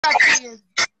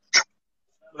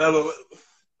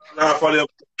Nah, follow up.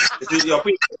 It's your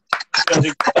people.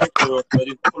 You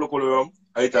follow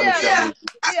I tell you. Yeah.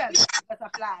 That's a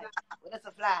fly. That's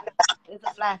a fly. It's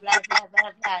a fly.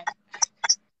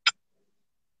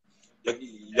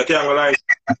 You can't go live.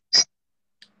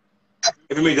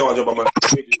 If you make your job, man,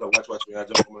 you watch me. I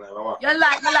jump on my life.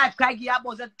 You like Craigie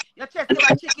about it. Your chest is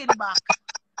a chicken back.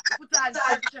 Put on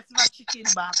your chest is a chicken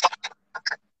back.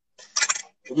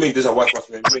 If you make this a watch me. If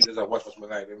you make this a watch my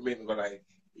life. If you make me go like,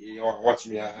 you want to watch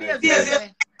me. Yes.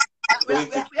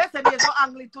 Yes, there's no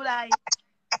angling to lie.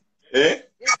 Eh?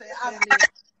 Yes, angling.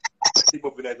 Keep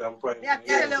up with that, I'm praying. Yeah,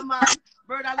 tell you, man.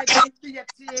 Brother, like these big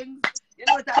things. You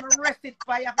know what I'm arrested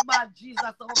fire about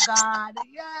Jesus, oh God.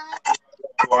 Yeah.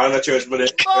 Oh, I'm not church, man.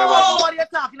 Oh, what are you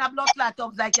talking about? Blood clot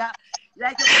up like a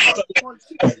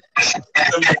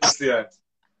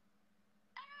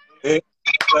Eh?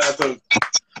 What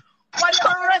are you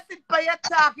arrested for? You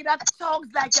talking that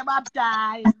tongues like you're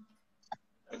baptized.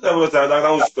 That was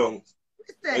tongue.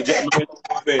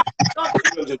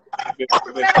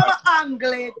 Remember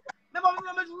angling.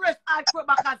 Remember rest I put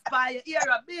back as fire. Here,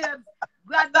 babes.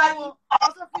 God, I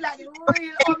also feel like the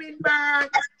real hummingbird.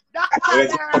 That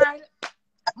bird.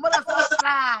 Mother so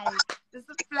fly. This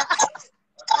is fly.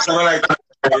 I like that.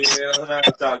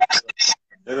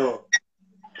 You know.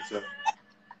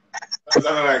 I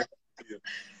like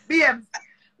babes.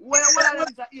 When I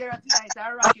went to here tonight, I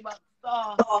rock about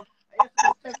stuff.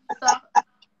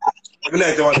 Good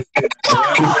night,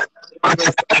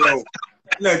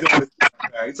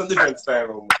 it's a different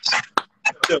style.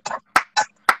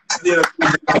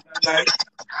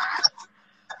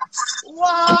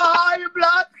 Wow, your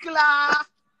blood clot.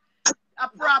 A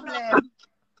problem.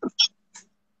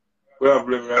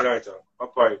 Problem, right?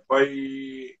 Bye.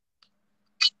 Bye.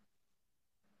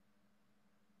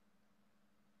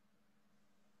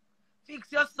 Fix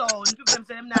your sound. People them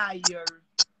say them not here.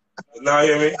 Now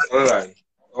hear me? Alright.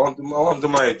 I want to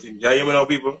my thing. You hear me now,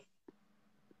 people?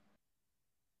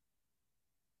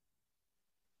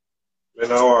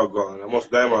 When I walk gone, I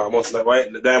must Dyema,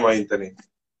 Dyema internet.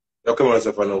 You come on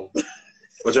yourself now.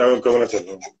 But you come on yourself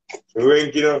now.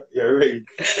 Rank, you know? Yeah, rank.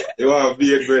 You want to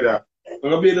be a brother. You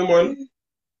want to be the man?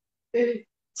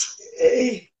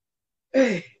 Hey.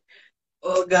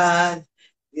 Oh, God.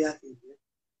 Yeah.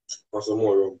 For some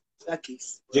more room. Yeah,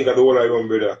 kiss. Drink at the whole room,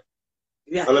 brother.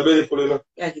 Yeah. And a belly full, you know?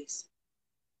 Yeah, kiss.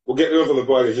 We'll get you from the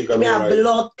party. Drink at the Me whole a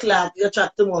blood clot. You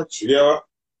chat too much. Yeah, what?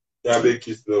 Yeah, a big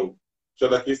kiss now.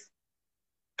 Shut that kiss.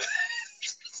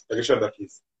 I can shut that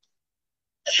kiss.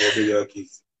 Or big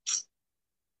kiss.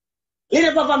 You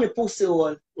never have me pussy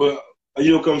hole. Well,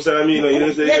 you come say me, you know, you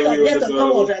didn't say get up,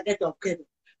 come out, get up.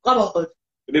 Come out.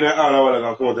 You didn't all I want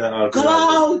to come out there. Come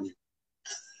out.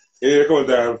 You didn't come out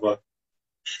there, Alpha.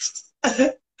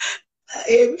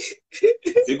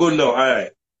 You good now,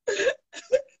 alright.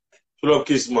 Full of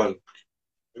kiss, man.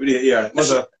 Yeah,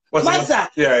 Masa.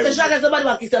 Yeah. Especially if somebody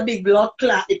want to kiss a big blood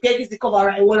clot, if you kiss the cover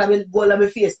right, one of my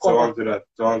face cover.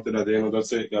 So on to that, you know,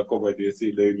 that's it, you cover it, you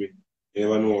still there with me. You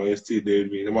never know, you still there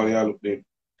with me. The man you look there.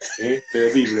 Eh? There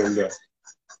are people in there.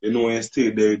 You know, you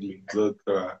still there with me. Blood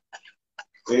clot.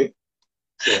 Eh?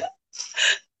 So.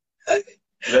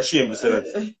 It's a shame to say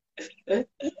that.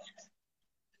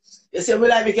 You see, we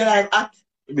like making life hot.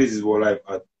 This is what life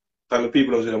hot. And the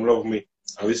people who say them love me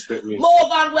and respect me. More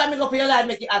than when I make up your life,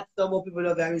 make it hot, so more people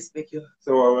love you and respect you.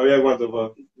 So, we are going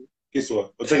to kiss one.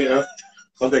 I'll take it, huh?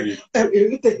 I'll take it.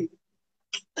 You take it.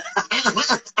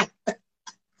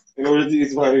 You know what it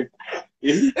is, man?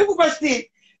 If you brush teeth,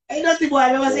 ain't nothing boy,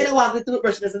 I never say they walk with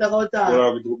toothbrush, that's not how time. You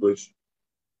walk with toothbrush.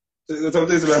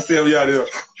 Sometimes I stay over here,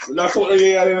 we not come out of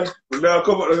here, we not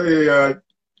come out of here.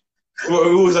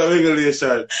 Rules and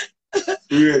regulation.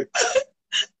 Weird.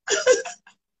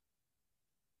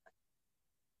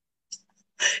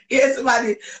 Yes,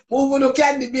 man. Move on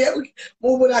candy, baby.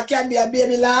 Move on candy, a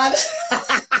baby lad.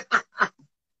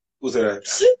 Who said that?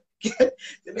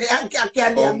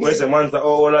 Candy. Oh, where's the man? How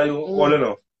old are you? Old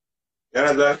enough. You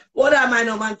understand? What am I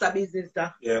no man to business,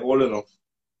 sir? Yeah, old enough.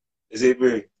 Is it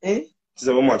big? Eh? She's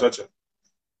a woman, touch her.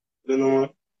 You don't know, man?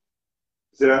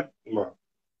 See that? Man.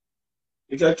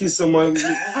 You can kiss someone.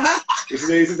 You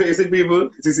see people?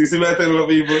 You see me telling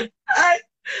people?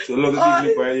 So love the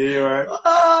people for you, right?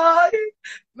 Oh,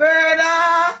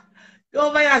 murder!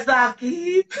 Go by yourself,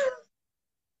 keep.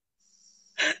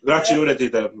 Latching, what they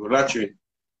tell people? Latching.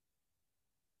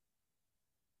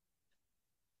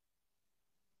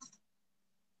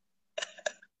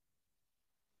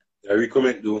 Yeah, we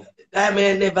comment though. That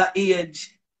man never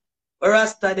age. Or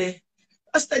Rasta Day.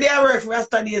 Rasta Day I work for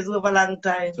Rasta Day is over a long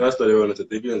time. So Rasta Day on it.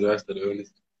 They be on Rasta Day on it.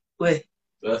 Wait.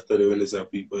 That's the when there's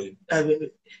people.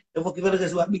 The fucking man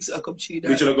is what mix up come cheat.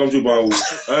 Which one come to Bawu?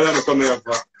 I don't come here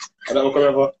for. I don't come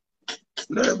here for.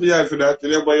 No, be hard for that.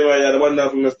 You buy your yard, one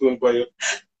half from the stone for you.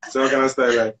 So I can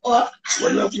style like. What?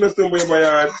 One half from the stone for your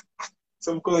yard.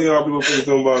 Some call you people from the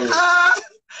stone Bawu.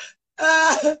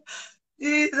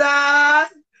 Jesus!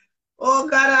 Oh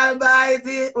God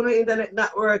Almighty! On the internet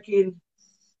not working.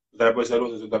 That person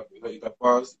knows it pass.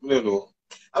 I don't know.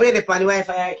 Are you on the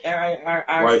Wi-Fi or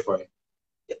Wi-Fi.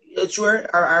 You sure?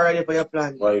 Or already for your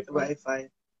plan? Wi-Fi.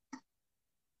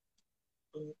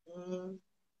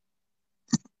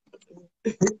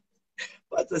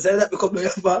 What to say that become my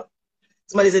offer?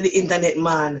 Somebody said the internet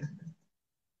man.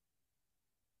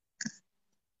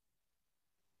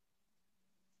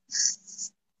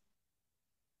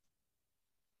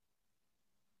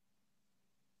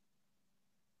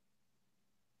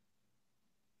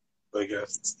 I got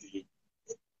 16.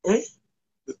 Eh?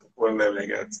 Just one level, I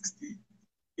got 16.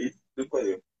 Look for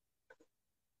you.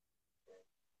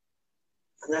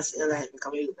 And that's the like,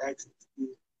 come here, like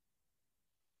 16.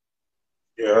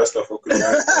 Yeah, that's the fucking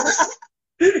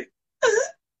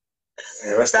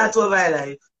yeah, Start over my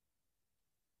life.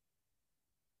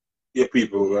 Yeah,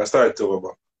 people, I started to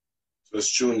over. So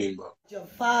it's tuning, bro.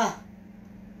 Jaffa.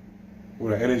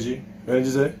 What, energy? Energy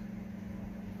say?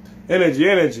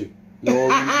 Energy. No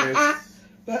weakness.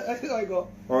 There you go.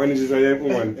 Oh, energy is a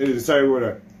woman. Energy, sorry about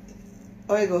that.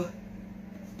 There you go.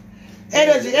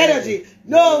 Energy.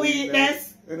 No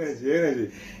weakness.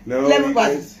 Energy. No Let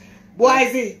weakness.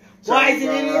 Boise,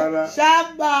 Shambhala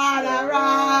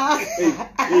Ra.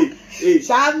 Hey.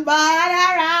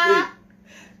 Shambhala Ra.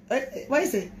 What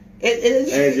is it?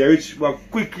 Energy, I reach back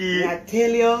quickly. I tell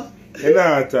you. You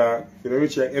know talk. You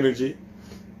reach your energy.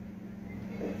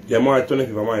 Yeah, March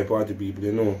 25th are my party people,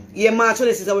 you know. Yeah, March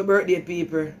 26th are my birthday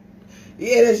people.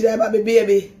 The energy that about me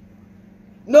baby.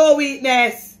 No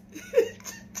weakness.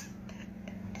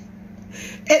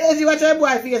 Energy, watch your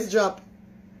boy face drop.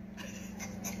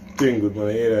 Doing good, man.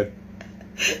 I hear that.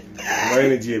 My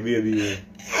energy, baby.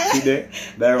 See there?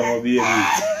 That one, my baby.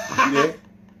 See there?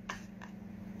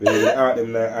 They out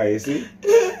them like eye, see?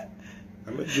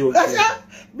 I'm a joke.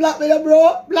 Block me,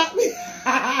 bro. Block me.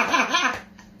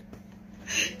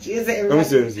 She said,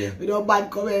 we don't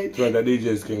bad comment. So the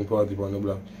DJ's King party on the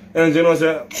block. Energy, you know,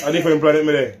 sir, a different planet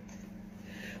me there.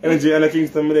 Energy and the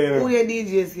Kingston me there, you know. Who your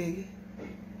DJ's King?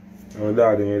 My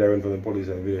dad, they went to the police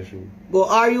at video show. But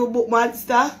are you book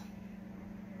monster?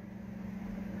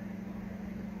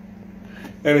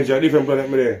 Energy, a different planet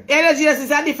me there. Energy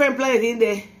is a different planet in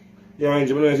there. Yeah, man,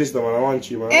 you sister, man. I want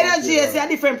you, man. Energy is a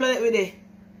different planet with there.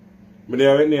 But they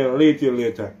went there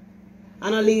later.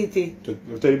 And a little. To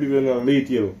tell people no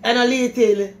later. And a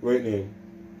little. Right now.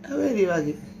 Where do you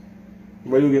get?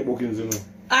 But you get bookings, you know.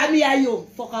 I mean, are you?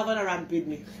 Fuck off on a ramp with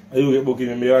me. Are you get bookings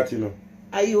in my heart, you know?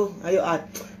 Are you hot?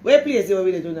 Where place you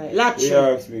with it tonight? Latch. You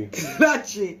ask me.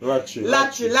 Latch with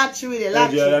it.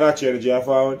 Latch. Energy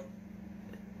forward.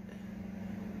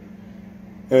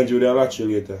 Energy with the latch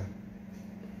later.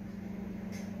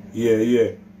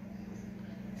 Yeah.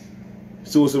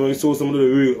 So some of the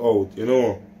real out, you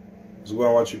know. So go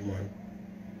and watch it, man.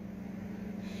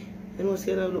 You know,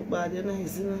 say that look bad, you're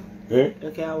nice, you know. Eh?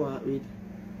 You can't walk with.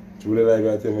 So they like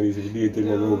that tell me this, if you date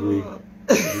me ugly.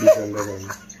 This and that, man.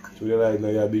 So they like now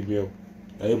you big me up.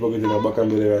 And you forget in the back and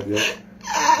belly right there.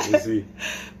 You see.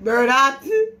 Bernard.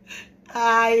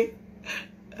 Hi.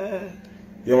 Yeah,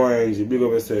 man, Angie, big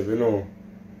up yourself, you know.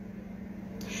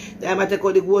 I might take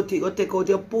out the goatee, go take out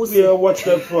your pussy. Yeah, watch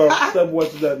that for. Stop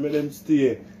watching that, make them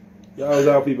stay. You always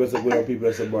have people say good and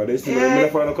people say bad. They see me, I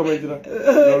find a comment, you know.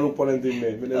 Don't look for anything,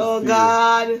 man. Oh, stay.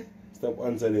 God. Stop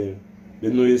answering them. They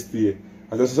know you stay.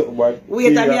 I just something bad.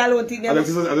 Wait, I alone think I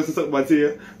just something bad to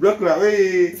you. Block that,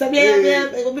 hey. So, me,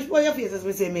 before your face, as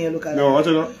we say, me, look at no, watch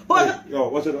it now. What? Yo,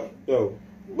 watch it now. Yo.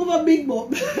 Move a big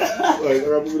bump. Right,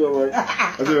 I'm moving on,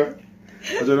 right. Watch it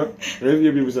now. If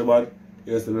you people say bad,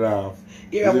 you just laugh.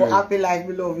 You're a more happy life,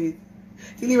 me love it.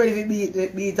 Still even if you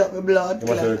beat up my blood. You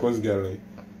must have a close girl, right?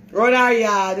 Run our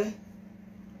yard.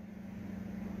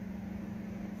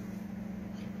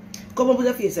 Come up with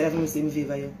your face, I have to see me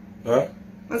favor you. Huh?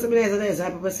 I said, I'm nice, I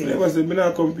have to see you. I said, I'm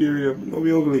not compare you. Don't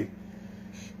be ugly.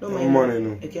 No, my money,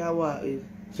 no. You can't walk with.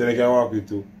 So they can walk with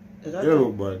too. You don't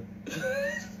look bad.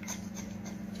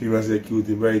 People say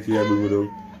cutie, bright hair, you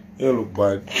don't look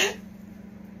bad.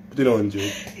 But you don't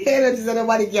joke. Energy so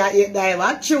nobody can eat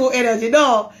Dyema. True energy,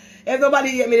 no. If nobody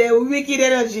eat me, they wicked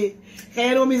energy. Because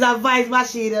you know me is a vice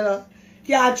machine, you know.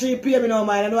 Can't treat pay me no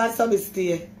mind. I know I saw me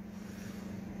stay.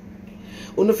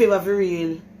 No favor for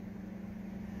real.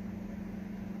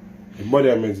 Your body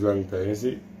amends long time, you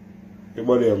see? Your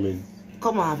body amends.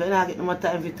 Come on, if you not get no more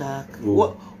time to talk.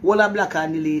 What a black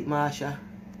and delete, Marsha.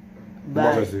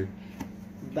 Bye.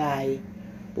 Bye.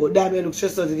 But damn, you look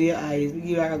stressed out in the eyes. We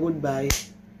give her a goodbye.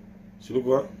 She look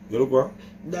what? You look what?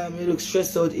 Damn, you look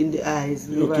stressed out in the eyes.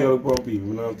 You look here upon people.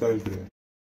 We don't have time for that.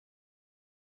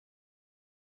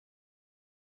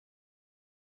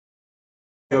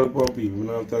 Here upon people. We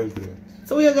don't have time for that.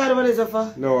 So what you got over there,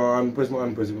 for? No, I press my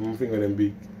hand, press my finger them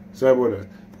big. Sorry about that.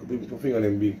 My finger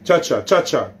them big. Cha-cha,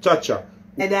 cha-cha, cha-cha.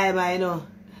 Hey, Dyema, you know.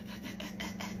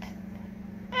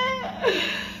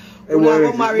 Hey,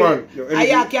 what man?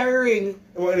 I carry ring.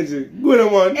 What energy?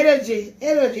 Good man. Energy.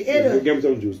 Give me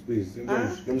some juice, please. Give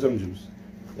me some juice.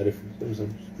 Give me some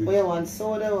juice, please. What you want?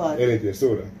 Soda or what? Anything,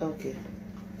 soda. Okay.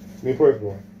 Me perfect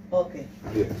one. Okay.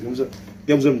 Yeah, give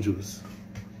me some juice.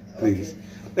 Please. Okay.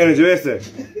 Energy, where's that?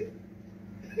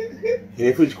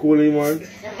 You fridge cool in, man.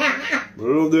 I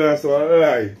love the answer, I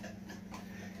lie.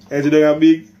 Energy don't have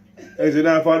big. Energy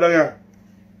not far down here.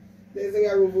 There's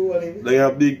a room for him. They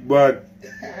have big bad.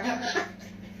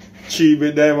 Cheap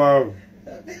with them have.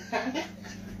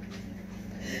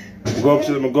 Go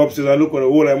upstairs and look on the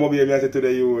whole I'm up here and say to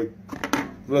the youth.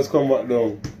 Let's come back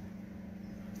down.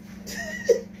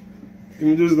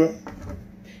 You do that?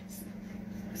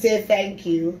 Say thank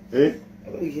you. Eh?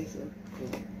 Oh, yes, sir.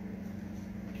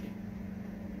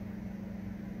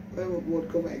 Where would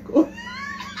come and go?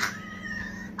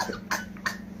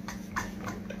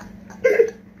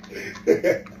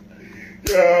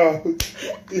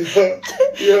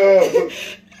 Yo.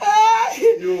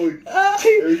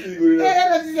 Everything good enough.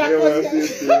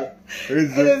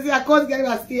 I can't get a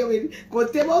stay with.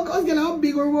 Because they can't get a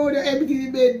big road,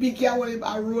 everything made big here, and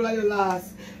roll on the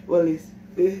last. Well, it's.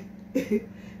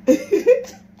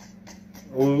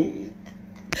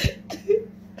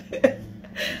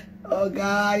 Oh,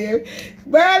 God.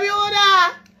 Bermuda!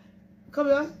 Come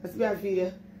here. Let's be a feed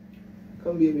you.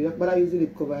 Come, baby. But I use the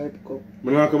lip cover. I pick up.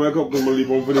 I'm not coming to come and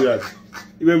leave on for that.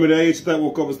 You remember that each time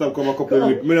we come, stop, come a couple of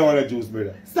weeks. I don't want to juice,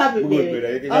 brother. Stop it, baby.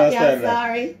 Good, brother. Okay, I'm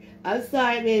sorry. I'm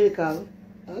sorry, baby. Come.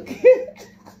 Okay.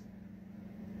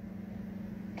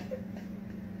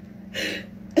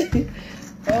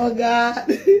 Oh, God.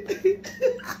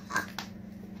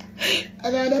 I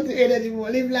don't have to energy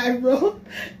more. Live life, bro.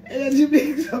 Energy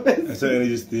makes up. That's how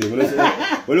energy stay. We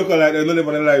look like they don't live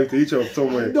on a life to each other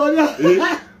somewhere. Don't know.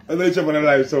 I know each other on a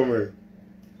life somewhere.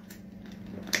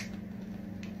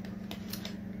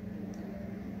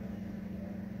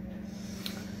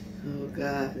 Oh,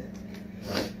 God.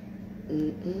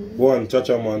 One,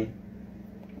 cha-cha, man.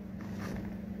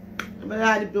 But I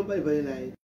had the people in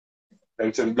life.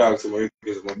 I'm sending dogs to my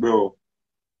bro.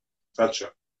 Cha-cha.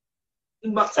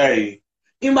 Inbox. Hey.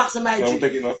 Inbox my I'm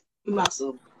taking off.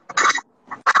 Inbox.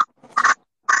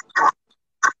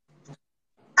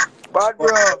 Bad bro.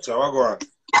 So what go on?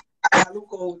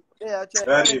 Look out. Yeah,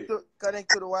 connect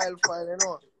to the wildfire, you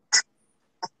know.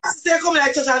 Stay come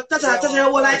like touch your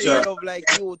whole life. Love like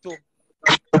you too.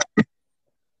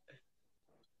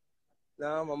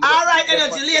 Nah, man, alright,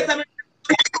 energy later.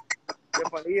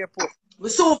 Up on the airport. We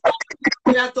so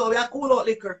we are cool out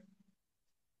liquor.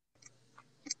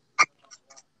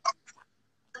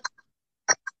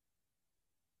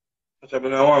 I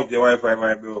don't want the Wi-Fi,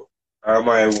 my bro. Or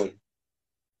my own.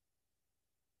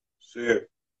 See.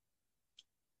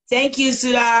 Thank you,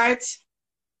 sweetheart.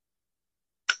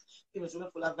 He was full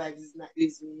of vibes. It's not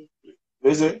easy.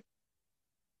 Is it?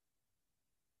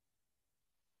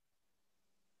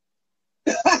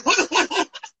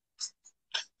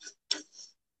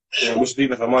 Yeah, we should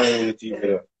leave the money in the TV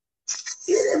there.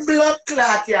 It's a blood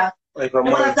clot, yeah. Like you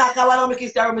want to talk about make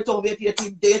it start with your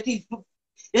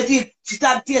teeth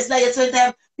start taste like it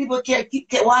sometimes people can't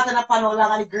water in a pan all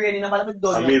long and the grain in a pan of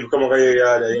done. I mean, come on,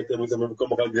 you tell me something,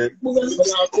 come on again.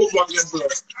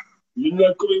 You're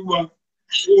not coming back.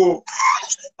 Oh,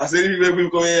 I said, if you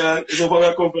come here, it's over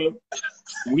my company.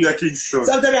 We are Kingston.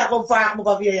 Sometimes I come far, I'm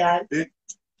over here.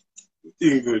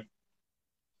 Everything good.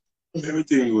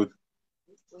 Everything good.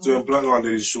 So I'm planning on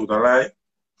this shoot, alright?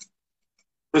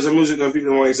 There's some music and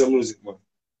people want some music, man.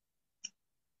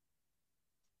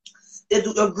 They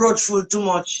do a grudgeful too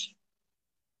much.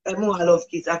 I love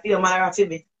kids. I feel my heart for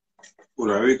me.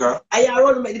 Good, Rika. I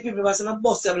already make the people was in a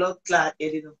bus of blood clot,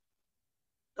 you know.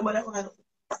 Nobody want to.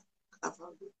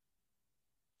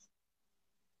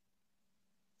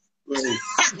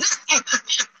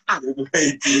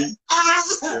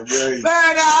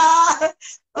 Murder!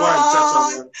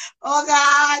 Oh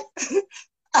God!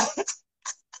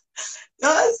 No,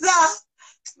 sir.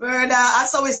 Murder. I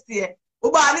saw it stay. We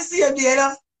born the same day,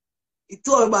 no? He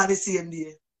told me about the same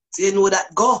day. So you know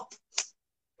that go.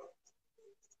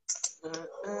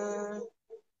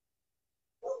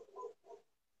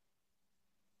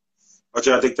 I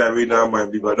try to take time reading her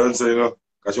mind, but I don't say, you know,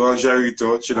 because she wants to share it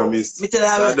out, she don't miss. Me tell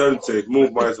her, So I don't say,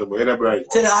 move myself, but you're not bright.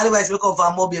 Tell her otherwise me come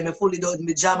from Mobile, me fully done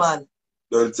me German.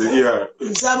 Don't say, yeah.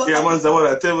 Yeah, man, so what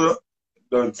I tell you,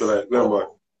 don't say like, remember.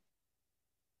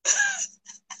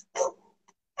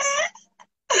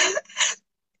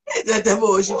 Chacha, you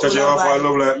want to fall in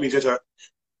love like me, Chacha?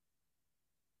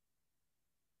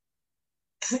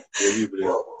 Yeah, people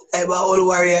there. I'm an old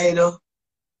warrior, you know.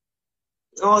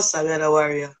 No, sir, I'm a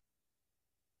warrior.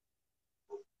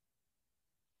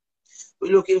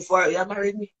 We're looking for you. You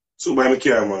married me? So buy me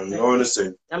car, man. I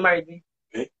understand. You married me?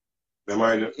 Eh? You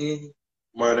married you?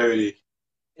 Married already.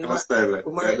 You understand like?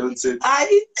 I don't say.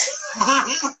 I.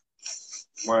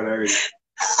 Married already.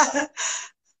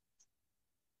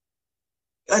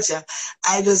 Gotcha.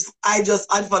 I just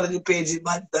unfollowed the page in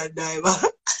Mantan Dyema.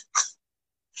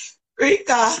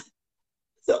 Rika.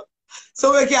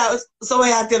 So we can tell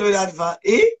me that for,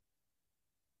 eh?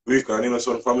 Rika, I need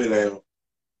some family, you know.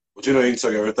 But you know,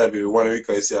 Instagram, every time you want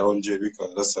Rika, you say 100 Rika.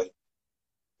 That's like,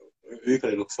 Rika,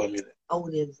 they look familiar. I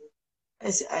wouldn't.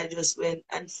 I just went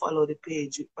and followed the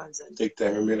page with Mantan. Take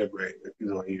time, remain a break. You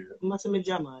know, here. I'm not a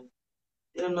German.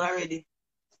 You don't know already.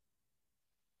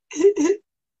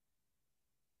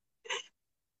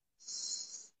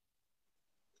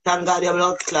 Thank God your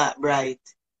blood clot bright.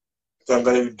 Thank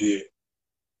God every day.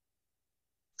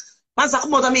 Man, so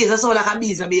come out of me, that's all like a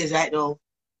bees in the base right now.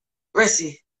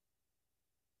 Resty.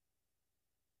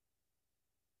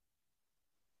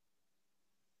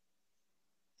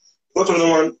 What's on the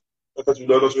man? I thought you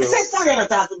don't know. Say sorry, I'm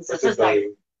talking to me. Say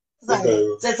sorry.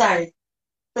 Say sorry.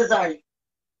 Say sorry.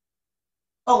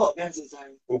 Oh, God, man, say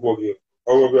sorry. Who bought you?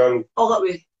 How will be alu? Oh, God,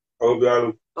 me. How will be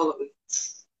alu? Oh, God, me.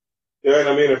 Yeah,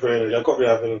 I mean, friend, you cut me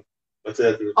off. I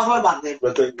tell you. Off my back then.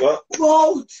 But what?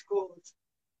 Good.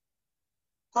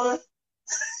 Come on.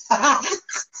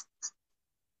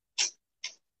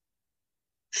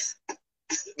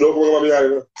 Don't come over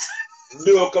here.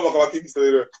 Don't come over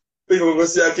Kingston. Think I'm going to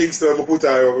see a Kingston, I'm going to put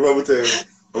her on. I'm going to tell you.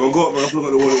 I'm going to go up and look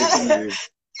at the whole of the thing.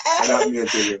 And that's me, I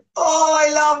tell you. Oh, I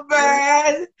love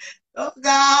bird. Oh,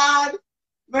 God.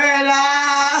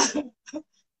 Murder.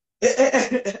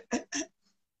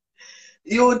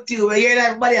 You too, but you're not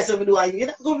everybody else over doing. You're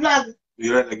not good vlog.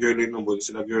 You like the girl, no, but you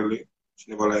see that girl,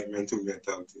 she never liked me until me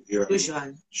talk to you. Which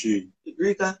one? She.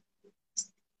 Rika.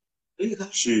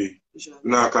 She. Which one?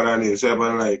 Nah, call her name. So I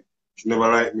like, she never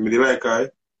liked me. I like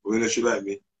her, but when she like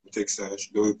me, I text her,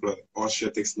 she don't reply. Once she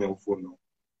text me on my phone now.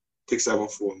 Text her on my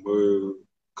phone, but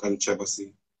can't check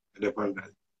see. I depend on that.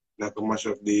 Not to mash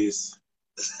up this.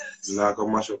 Not to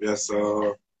mash up your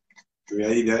so. You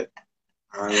hear that?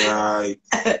 Alright.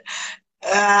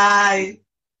 Aye.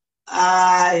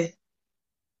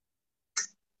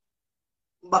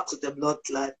 Back to the blood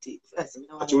clot thing. I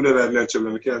told her that I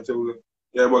children, I can't tell you.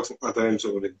 Yeah, but I tell him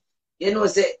something. You know,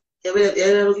 say,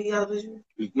 you're looking at me?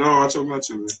 No, I told my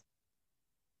children.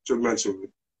 Told my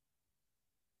children.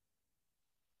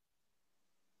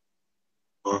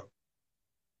 Huh?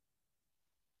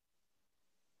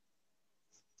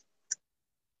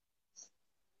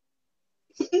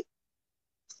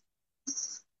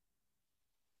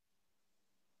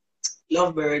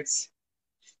 Lovebirds.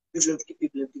 People think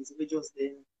we just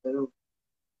there.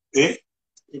 Eh?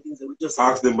 They think we just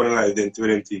Ask them about life, then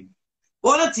 20.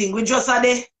 One thing, we just are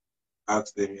there.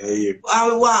 Ask them, I hear.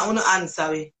 And we want to answer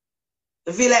me.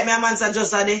 You feel like my answer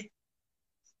just are there?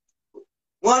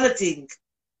 One thing.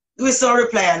 Give me some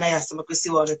reply and I ask them, I can see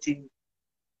one thing.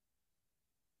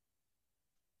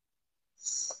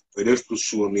 But they have to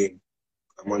show name.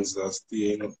 A man's last day,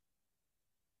 you know.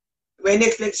 When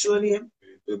next show name?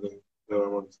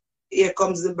 Here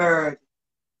comes the bird.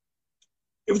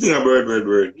 Everything a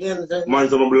bird. Yeah,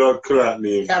 Man's on a blood clot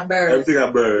name. a bird. Everything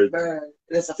a bird. Bird.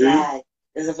 There's a fly.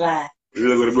 There's a fly. You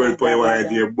look at the bird for your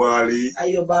idea, Bali. Are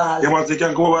you ball? Yeah, man, you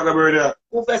can come over the bird there.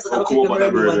 Who first Oh, can click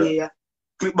the bird over there?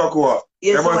 Click back over. Yes,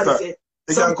 Yeah, man, somebody sir. say.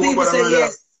 You Some can come people over the say bird there.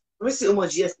 yes. Let me see how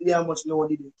much yesterday, how much no one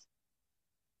did it.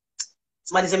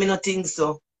 Somebody say me not think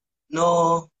so.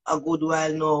 No, a good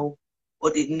while no,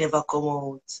 but it never come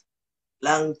out.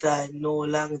 Long time, no,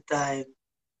 long time.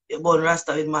 You born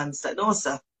Rasta with Mansa. No,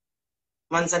 sir.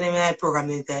 Mansa never had program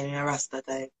anytime in a Rasta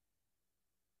time.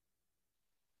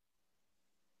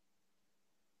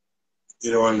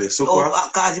 You know, one day. So, Oh,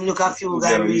 because him look a few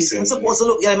guys reason. I'm supposed to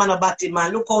look, yeah, man, a batty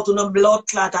man. Look out on the blood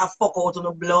clot and fuck out on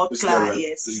the blood clot,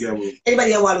 yes.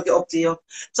 Anybody want to look it up to you?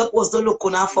 Supposed to look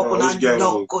on and fuck on and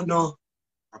duck on. No.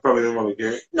 I probably don't want to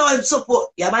get it. No, I'm supposed,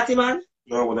 yeah, batty man?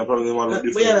 No, but I probably don't want to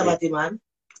look Where different. you batty man?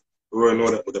 We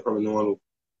know that, but I probably don't want to look.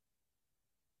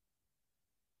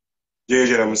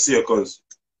 JJ, I'm going to see your cuz.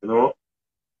 You know?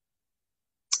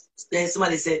 Then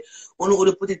somebody say, we no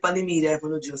go put it on the media if we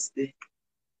not just there.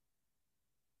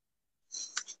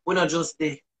 We're not just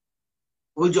there.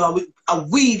 We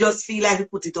just feel like we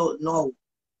put it out now.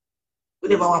 We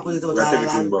never want to put it out. I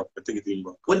take it in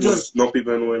back. We just no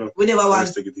people know enough. We never want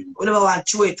to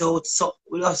throw it out. So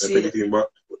we just feel take it in back.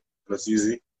 That's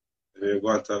easy. We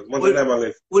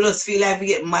just feel like we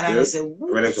get mad and we say,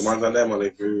 when it's a man and them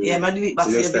like yeah, man do it back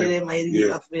for them, I do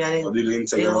it back for them.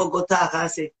 They all go talk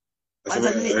and say, some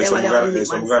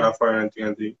guy fire and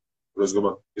thing. Let's go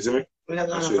back. You see me? We're not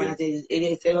gonna find it.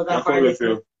 It's not gonna find it.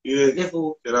 Yeah.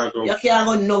 You can't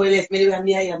go no way left me when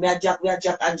me here. We are Jack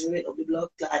Andrew of the blood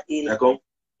clot alien. Come.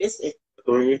 Yes, eh.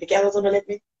 You can't go to the left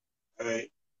me.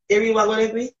 Alright. Everyone go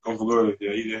left me. Come for go with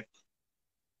you. You there?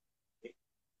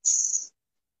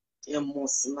 You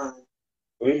must man.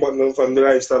 We back now from the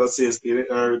lifestyle of CSK.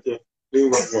 Alright.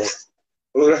 Bring back now.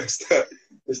 The lifestyle.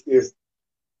 Yes.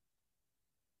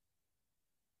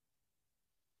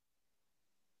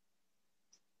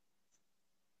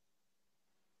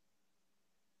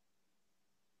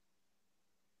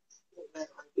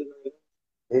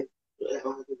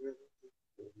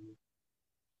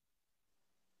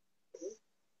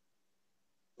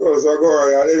 Cause I go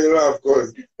on, I didn't laugh,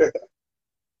 cause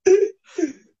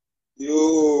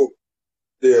you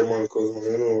there, man, cause man,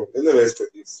 you know, I never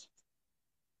expect this.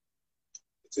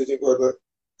 You think about that?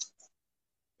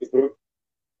 People,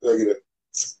 look at that.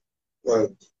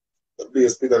 Man, the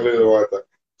place spit a little water.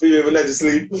 People even let you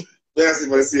sleep. I see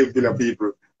the same thing of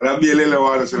people. And I be a little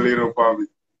water to lay down for me.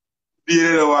 Be a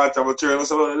little water, but turn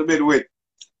myself a little bit wet.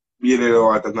 Be a little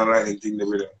water, not like anything the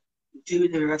middle. You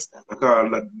the Rasta. I call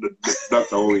that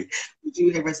Dr. Owie.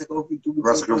 You the Rasta coffee to be.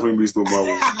 Rasta coffee be still my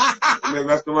way.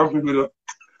 Rasta coffee be though.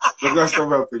 Rasta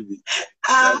coffee be.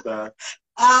 I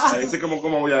say come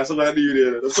on, yeah, so I do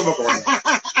you there. So come on.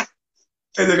 I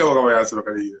say come on, yeah, so I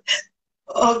do you.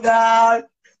 Oh God.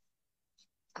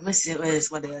 I'm gonna say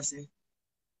what they say.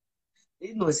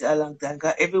 You know, it's a long time.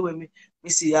 Cause everywhere me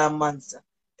see a monster.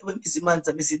 Everywhere me see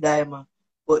monster, me see Dyema.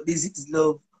 But this is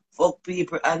love. Fuck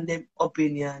people and them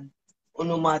opinion.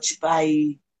 No match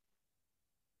pie.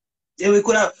 Then we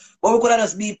could have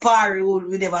just be party.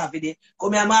 We never have it.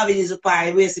 Come here, Marvin is a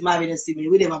party. We see Marvin and see me.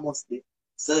 We never must be.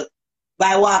 So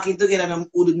by walking together,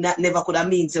 we never could have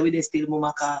mean so we just still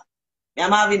mama car. Me and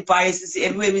Marvin party. See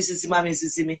everywhere we see Marvin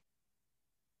see me.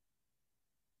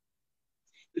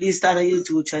 Please start a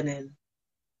YouTube channel.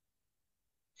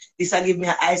 This will give me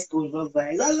an high school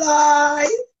vibe. A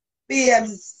lie.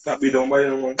 Babes. Can't be done by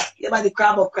you, man. Yeah, but the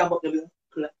crab up the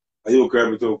Are you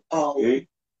crab it up? Oh. Eh?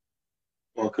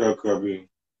 Oh, crab you.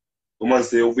 Woman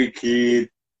say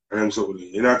wicked and I'm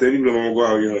sorry. You know, tell people I'm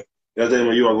going, you know. You tell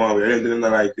me you are going, I don't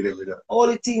like it every day. All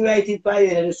the thing right in fire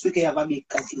and the sugar have a big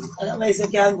cocky. I don't know if you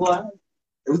can go on.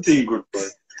 Everything good, man.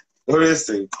 What do you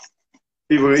say?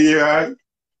 People here, right?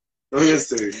 What do you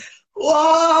say?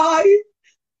 Why?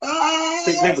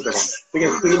 Take with them, man.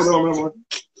 Take with them, man.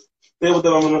 Take with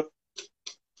them, man.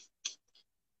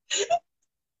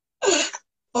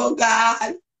 Oh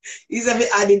God. He's a bit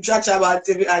adding church about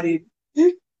to be adding.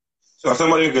 So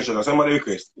somebody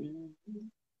request. You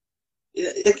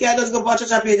can't just go for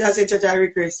church page and say church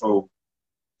request. Oh.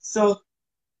 So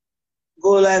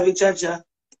go live with church. I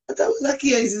thought it was a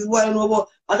case, this is what I know about.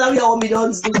 I thought we all me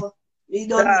done do. Me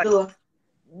done do.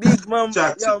 Big man,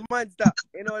 Chat. yo, monster.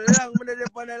 You know, long when they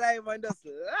on the live and just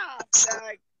laugh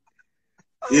like.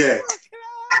 Oh, Yeah.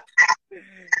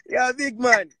 Yo, big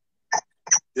man.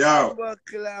 Yo. I'm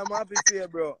happy for you,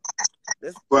 bro.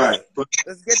 Let's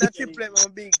get a triplet,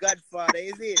 man. Big Godfather,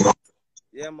 is it?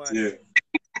 Yeah, man. Yeah.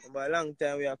 For a long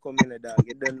time we are coming, dog.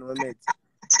 You don't know me.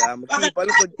 I'm keep a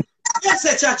look at. Yes,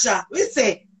 say Chacha. We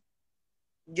say.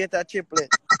 Get a triplet.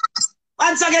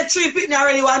 Once I get 3 pin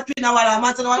already, 1 pin a while.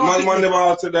 Man never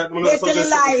answered that. Man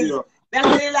suggest it to you. Man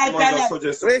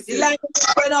suggest it. The live,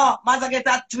 you know, man get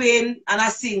a twin and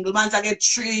a single. Man get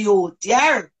 3 youth.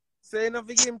 Yeah. So you know,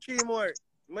 give him 3 more.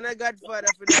 I'm a Godfather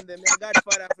for them. I'm a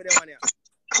Godfather for them, yeah.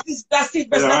 That's it.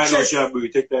 But I know she'll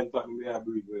breathe. Take that time. We are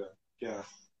breathe. Yeah.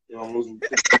 I'm losing.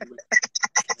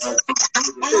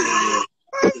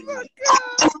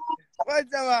 What's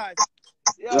the man?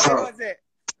 Yo, what's it?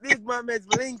 Big man, let's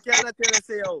link you and tell us,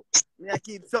 yo, me I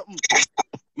keep something.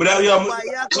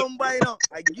 I come by, you know.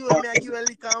 I give a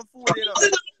liquor and food, you know.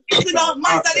 You know,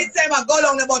 man said this time I go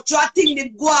long about 2 things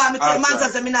that go on. I tell man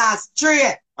said me not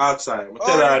straight. Outside. I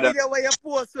tell her that. The way you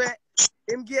post where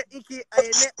him get icky and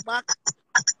your neck back,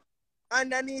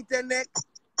 underneath the neck,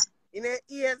 in the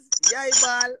ears, the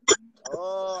eyeball.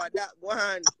 Oh, that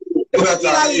one. Ears.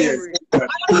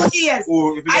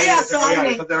 Oh, if you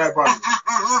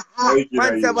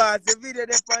Man, the video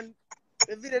they on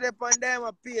The video they on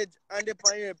Dyema page and they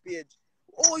on your page.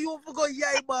 Oh, you forgot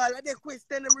yai ball and they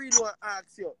question them really want to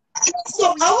ask you.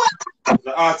 So,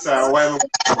 The answer, why?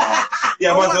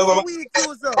 Yeah, What's but the week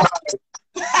you, sir?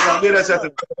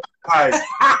 Hi.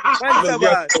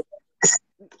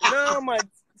 No, man.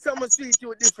 Someone treat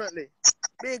you differently.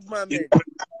 Big man, man.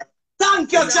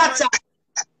 Thank you, Chacha.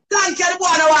 Thank you, the boy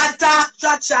I want to talk,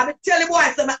 Chacha. I tell the boy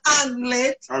I'm angle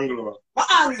it. Anglo.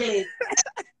 I angle it.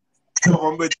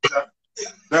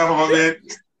 Why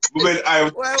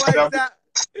is that?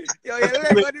 Yo, you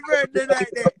leg on the birthday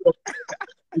night there.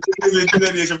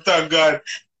 Thank God.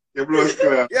 You blow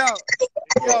square. Yo,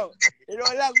 you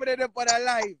don't like me up on a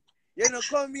live. You're not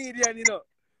comedian, you know.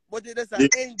 But you just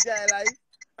enjoy life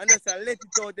and just let it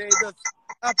out there. You just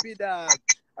happy dog.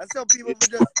 And some people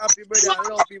just happy, brother. And a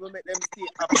lot of people make them stay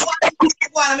happy.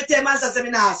 Let me tell you, man, say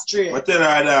I'm not straight. I tell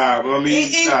her that,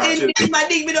 in my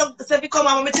dig, me don't say if you come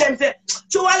and me tell him, say,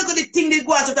 so I look at the thing they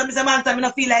go out of me, say, man, I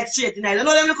don't feel like straight tonight. You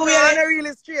know them look over here? I'm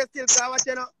really straight still, because what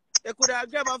you know, you could have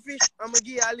grabbed a fish and give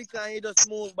you a liquor and you just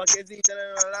move back. You see, a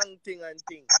long thing and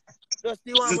thing. Just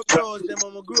the one I close them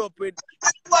and I grew up with.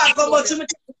 What come out to me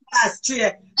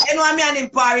straight? You know me and him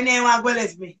party name and go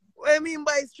left me. What you mean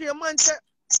by straight? Man, say,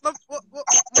 man,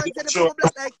 say the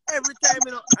public like every time,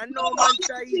 you know, and no man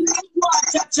say easy.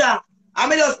 Chacha, I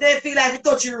mean, just they feel like a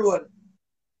touchy road.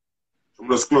 I'm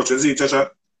just clutch, see,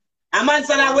 Chacha. A man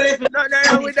said I will left me.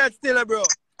 No, with that still, bro.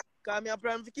 Because I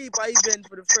plan to keep an event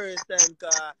for the first time,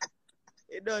 because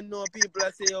you don't know people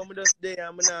that say, oh, I'm just there,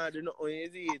 I'm not doing nothing, you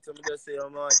see it. So I just say,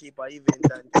 I'm going to keep an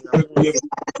event and thing.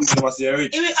 You must say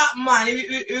rich. If we up, man,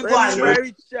 if we go on. When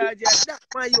rich charge, that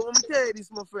man, you want to tell you this,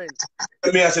 my friend.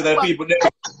 Let me ask you that people there.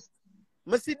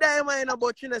 I see Dyema in a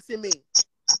but you don't see me.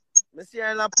 I see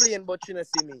her in a plane, but you don't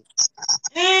see me.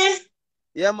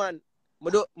 Yeah, man.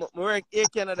 I work in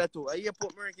Canada too. I hear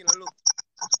put work in a look.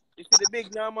 You see the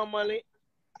big normal Mali?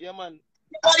 Yeah, man.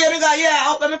 Yeah,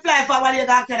 up let me fly for what you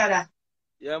got Canada.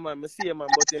 Yeah, man. I see you, man,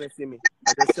 but you don't see me.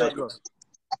 I just said, bro.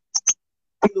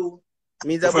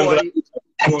 Means a boy.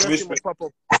 Pop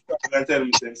up. I tell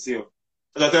him to see you.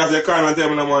 I tell you, call and tell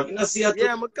me no man. Yeah,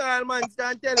 I call man,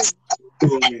 stand tell him. I'm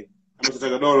going to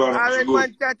take a dollar. Alright,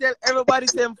 man, can tell everybody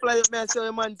same fly with me and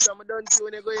say, man, so I don't see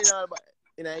when you go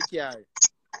in a car.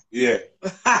 Yeah.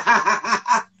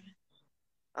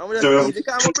 I'm just see,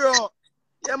 because I'm a bro.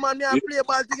 Yeah, man, me and play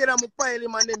ball together, I'm a pile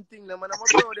him and them thing, man. I'm a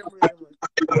bro, them really,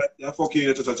 man. Yeah, fuck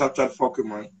you, just a chat, fuck you,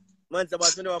 man. Man,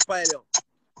 Sabas, me never pile you.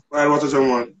 Pile what is your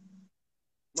man?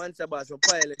 Man, Sabas, me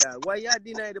pile that. Why you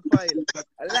deny the pile?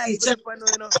 I like it,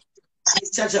 you know.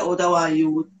 This church out of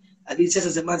you. And these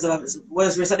churches, the man,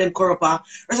 where's the rest of them corrupt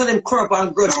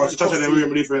and grudge. No, the church of them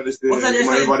really different this day. What's that?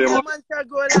 Man, can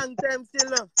go a long time still,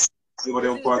 no. Everybody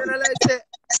on party. I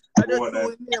just do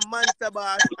with me a man,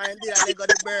 Sabas, and then I got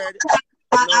the bird.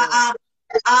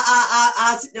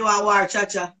 Sit there and war,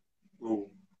 Chacha. Oh.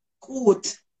 Good.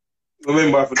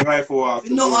 Remember, for the high for walk.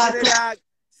 No,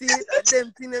 see,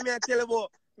 them things I tell you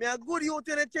about. Me a good youth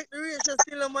to check the ratio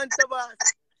still, man, Sabas.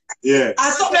 Yeah. I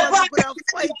saw me could have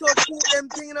fight out put them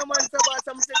things in a man, Sabas,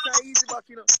 and take easy back,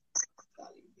 you know.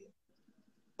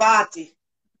 Party.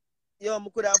 Yo, I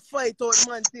could have fight out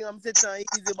man thing, I'm sitting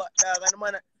easy back, dog, and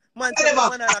man said,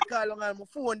 man, I call on my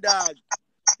phone, dog.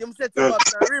 Him set up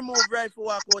and remove rifle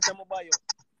walk out of my bio.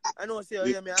 I know say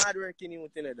you me hard working you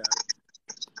tell you that.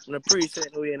 I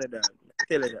appreciate the way you know that.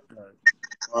 Tell you that,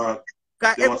 man.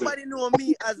 Cause everybody know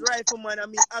me as rifleman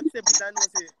and me accept it and know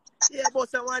say, yeah, but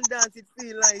someone dance it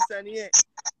feel nice and yeah.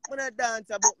 When I dance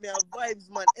about me a vibes,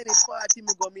 man, any party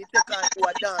me go me take on to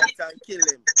a dance and kill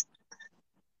him.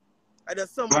 I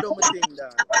just some of them thing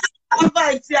that. I'm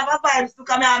vibes, yeah, my vibes to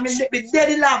come here and me dead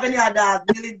in love in your dance,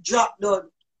 nearly drop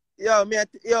down. Yo,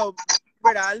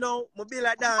 brother, I know, I build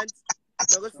a dance. I'm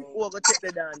going to see who go take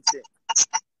the dance.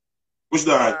 Which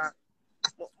dance?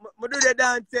 I do the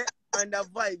dance and the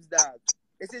vibes, dog.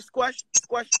 It's a squash,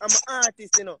 I'm an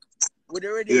artist, you know, with the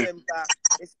rhythm.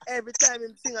 It's every time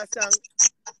him sing a song,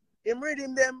 him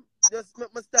rhythm them, just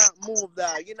make me start move,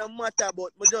 dog. It don't matter,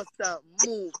 but I just start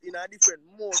move in a different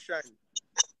motion.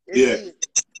 You see?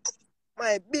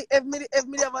 My big, if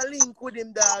me have a link with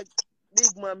him, dog,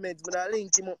 big man mates, but I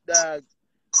link him up, dog.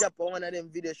 Drop one of them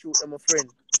video shoot with my friend.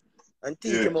 And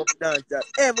teach him up dance, dog.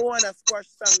 Everyone a squash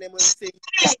song them when sing.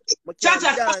 I can't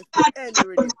dance to any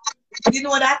rhythm. You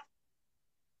know that?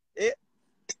 Eh?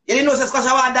 You didn't know the squash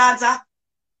was a dancer?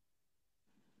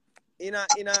 In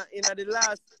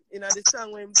the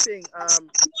song when him sing,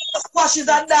 squash is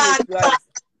a dance.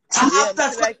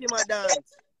 Yeah, like him a dance.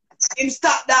 Him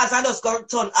stop dance and just go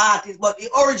turn artist, but he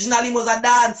originally was a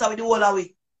dancer with the whole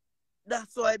away.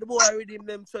 That's why the boy rhythm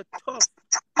them so tough.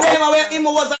 Yeah, him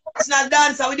was a professional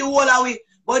dancer with the whole away.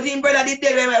 But him brother did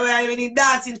there when he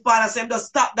dancing part, so him just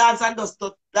stop dance and just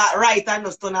that right and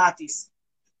just turn artist.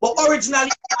 But originally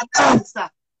a dancer.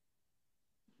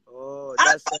 Oh,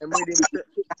 that's the rhythm.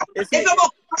 If you go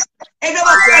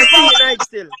right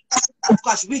still.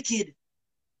 Gosh, wicked.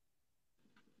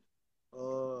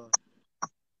 Oh.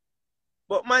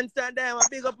 But man, stand there, I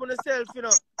big up on yourself, you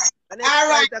know. And then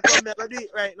Alright. I come here, I do it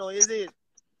right now, is it?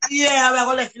 Yeah, we're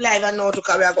gonna left live and now to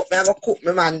come. We're gonna cook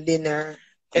my man dinner.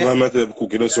 I'm not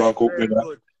cooking, so I'm cooking.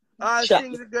 All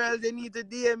single girls, they need to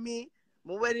DM me.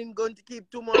 My wedding going to keep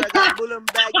tomorrow. I got bull and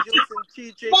bag juice and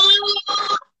cheese.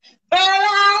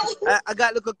 I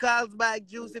got little Carlsberg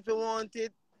juice if you want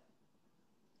it.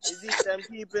 Is it? I'm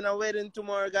keeping a wedding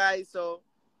tomorrow, guys. So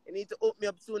you need to hook me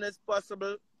up soon as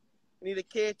possible. You need a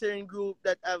catering group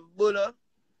that have buller,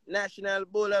 national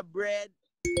buller bread,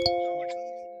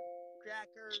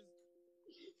 crackers.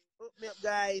 Hook me up,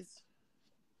 guys.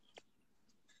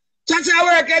 That's our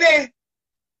work, eh?